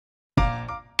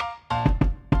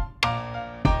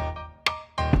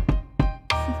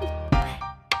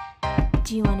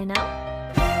Do you want to know?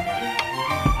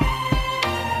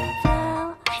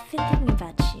 Well, I've been thinking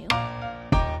about you,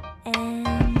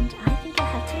 and I think I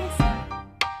have to listen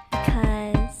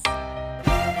because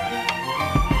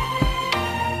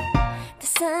the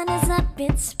sun is up,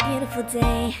 it's a beautiful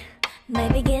day. My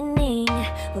beginning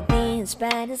will be as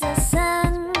bright as the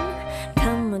sun.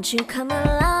 Come, won't you come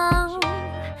along?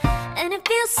 And it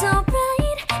feels so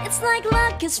bright, it's like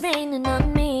luck is raining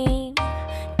on me.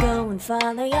 Go and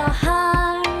follow your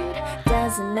heart,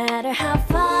 doesn't matter how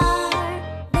far.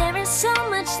 There is so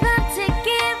much love to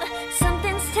give,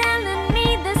 something's telling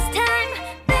me this time.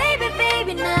 Baby,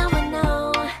 baby, now I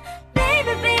know.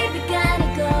 Baby, baby, gotta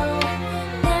go.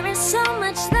 There is so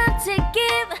much love to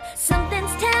give,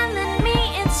 something's telling me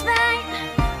it's right.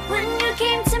 When you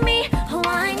came to me, oh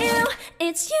I knew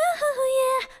it's you,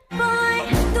 yeah, boy.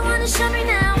 The one who showed me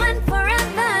now and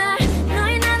forever. No,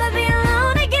 you'll never be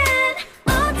alone again.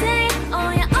 All day,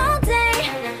 oh yeah, all day.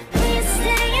 Please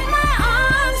stay in my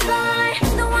arms, boy.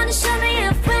 The one who showed me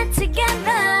if we're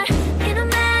together. It don't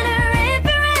matter if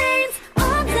it rains.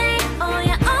 All day, oh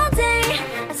yeah, all day.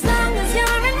 As long as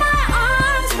you're in my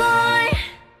arms, boy.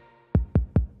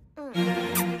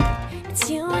 It's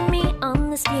you and me on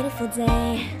this beautiful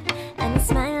day, and I'm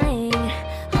smiling,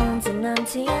 holding on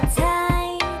to you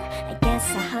tight. I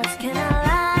guess our hearts can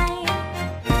align,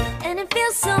 and it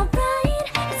feels so bright.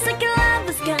 It's like your love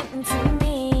has gotten to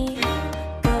me.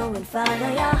 Go and follow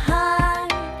your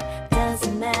heart,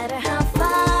 doesn't matter how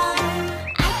far.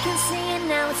 I can see it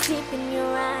now, it's deep in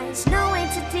your eyes. No way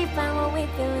to define what we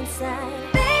feel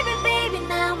inside. Baby, baby,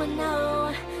 now I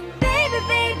know. Baby,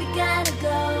 baby, gotta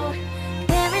go.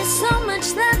 There is so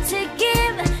much love to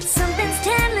give, something's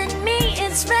telling me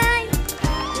it's right.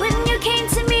 When you came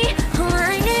to me, oh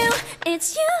I knew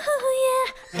it's you,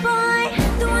 yeah, boy.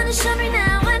 The one who showed me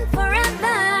now and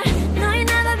forever. No, you'll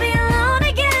never be alone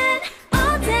again.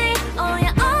 All day, oh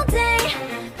yeah, all day.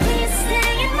 Please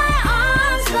stay in my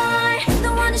arms, boy.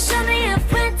 The one who showed me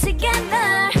if we're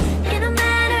together. It don't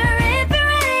matter if it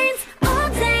rains. All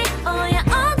day, oh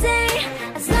yeah, all day.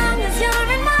 As long as you're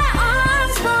in my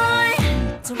arms, boy.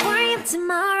 Don't worry about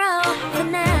tomorrow. For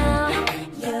now,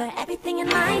 you're everything in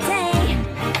my day.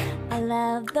 I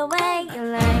love the way you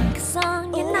like a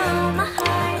song, you know my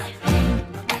heart.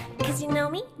 Cause you know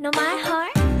me, know my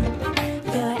heart.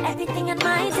 You're everything in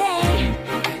my day.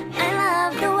 I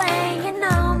love the way you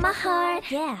know my heart.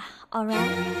 Yeah,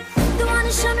 alright. The one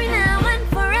who showed me now and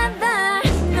forever.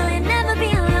 No, you'll never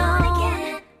be alone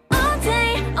again. All day,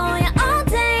 oh yeah, all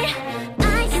day.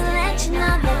 I can let you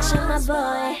know that you're my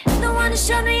boy. The one who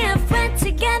showed me if we're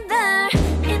together.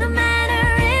 It don't matter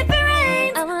if it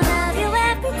rains. I will love you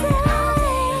every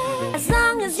day. As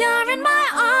long as you're in my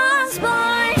arms,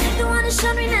 boy. The one who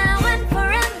showed me now and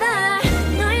forever.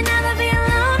 No, you'll never be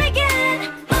alone again.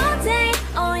 All day,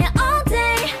 oh yeah, all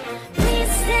day.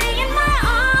 Please stay in my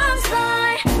arms,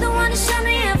 boy. The one who showed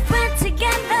me if we're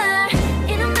together.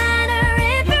 It don't matter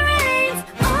if it rains.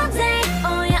 All day,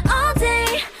 oh yeah, all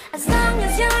day. As long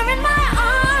as you're in my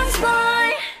arms, boy.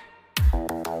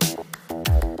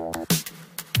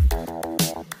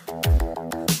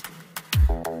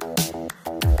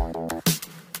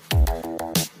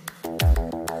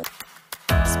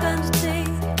 Spend a day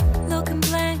looking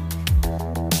blank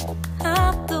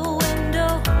out the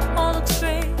window. All looks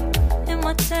great in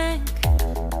my tank.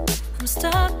 I'm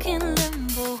stuck in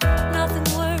limbo. Nothing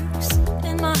works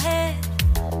in my head.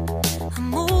 I'm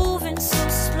moving so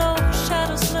slow.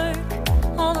 Shadows lurk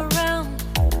all around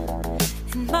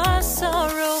in my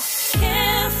sorrow.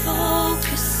 Can't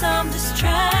focus, I'm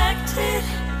distracted,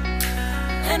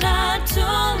 and I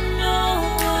don't know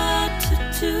what to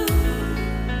do.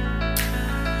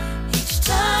 Each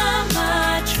time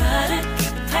I try to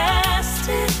get past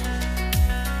it,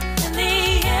 in the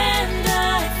end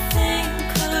I think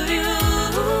of you.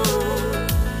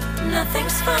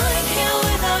 Nothing's fine here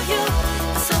without you.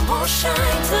 The sun won't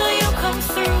shine till you come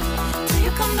through. Till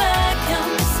you come back, I'm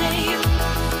missing you.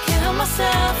 Can't help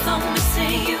myself, I'm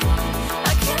missing you.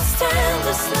 I can't stand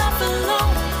this life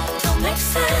alone. Don't make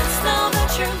sense now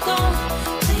that you're gone.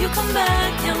 Till you come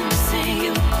back, I'm missing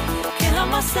you. Can't help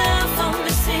myself, I'm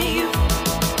missing you.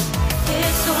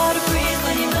 It's so hard to breathe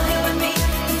when you're not here with me.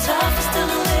 And tough is still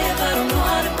to live, I don't know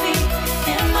how to be.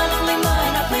 In my lonely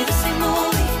mind, I play the same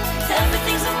movie.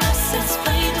 Everything's a mess, it's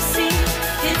plain to see.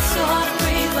 It's so hard to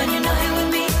breathe when you're not here with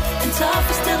me. And tough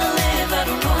is still to live, I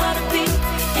don't know how to be.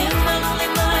 In my lonely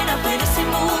mind, I play the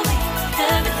same movie.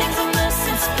 Everything's a mess,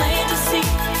 it's plain to see.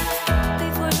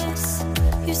 Before this,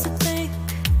 used to think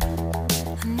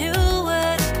I knew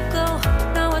where to go.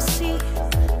 Now I see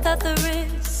that there is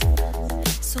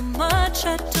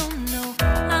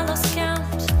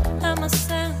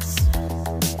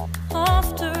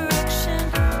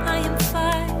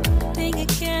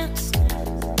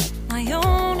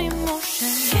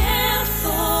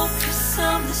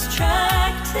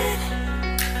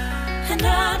and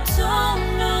I don't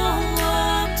know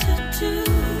what to do.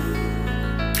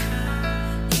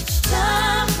 Each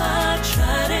time I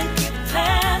try to get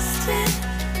past it,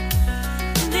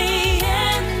 in the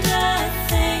end I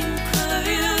think of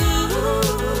you.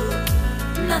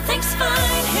 Nothing's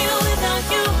fine here without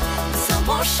you. The sun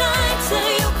won't shine till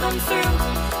you come through.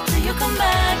 Till you come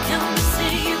back, I'm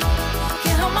missing you.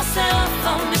 Can't help myself,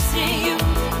 I'm missing you.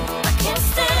 I can't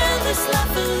stand this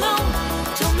life alone.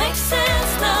 Don't make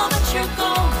sense now that you're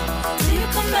gone. Till you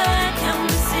come back, I'm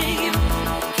missing you.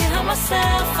 Can't help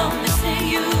myself, I'm missing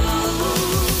you.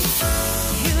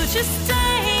 You just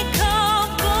take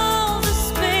up all the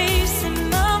space in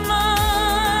my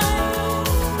mind.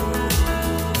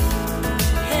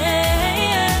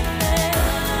 Hey,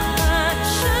 I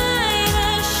try to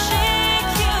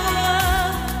shake you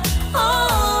up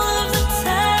all of the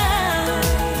time.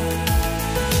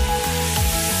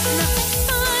 Nothing's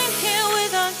fine here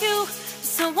without you. The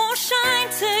sun won't shine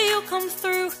till you come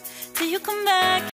through. Till you come back.